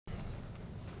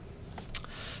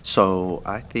So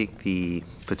I think the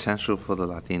potential for the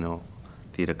Latino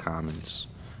Theater Commons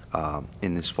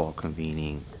in this fall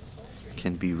convening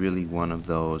can be really one of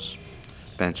those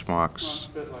benchmarks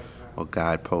or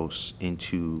guideposts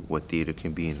into what theater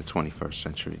can be in the 21st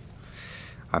century.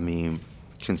 I mean,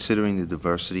 considering the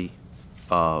diversity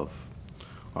of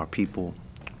our people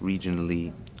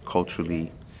regionally,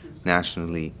 culturally,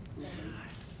 nationally,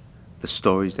 the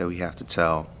stories that we have to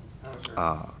tell,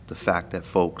 the fact that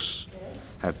folks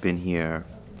have been here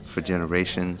for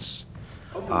generations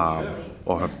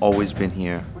or have always been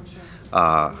here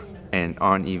and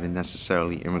aren't even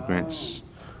necessarily immigrants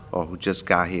or who just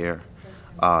got here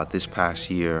this past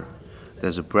year.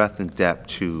 There's a breadth and depth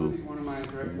to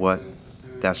what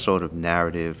that sort of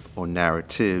narrative or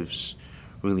narratives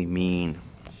really mean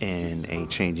in a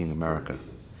changing America.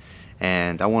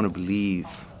 And I want to believe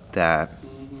that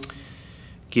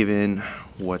given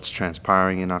what's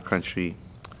transpiring in our country,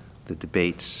 the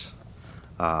debates,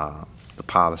 the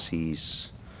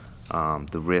policies,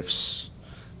 the rifts,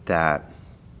 that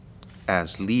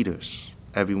as leaders,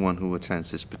 everyone who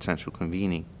attends this potential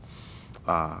convening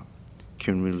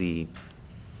can really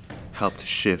help to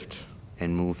shift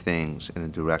and move things in a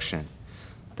direction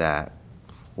that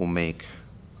will make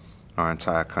our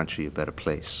entire country a better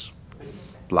place,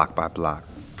 block by block,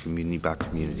 community by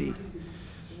community,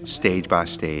 stage by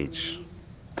stage,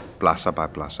 plaza by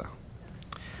plaza.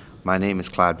 My name is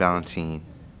Clyde Valentin,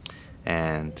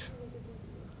 and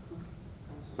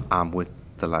I'm with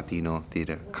the Latino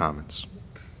Theater Commons.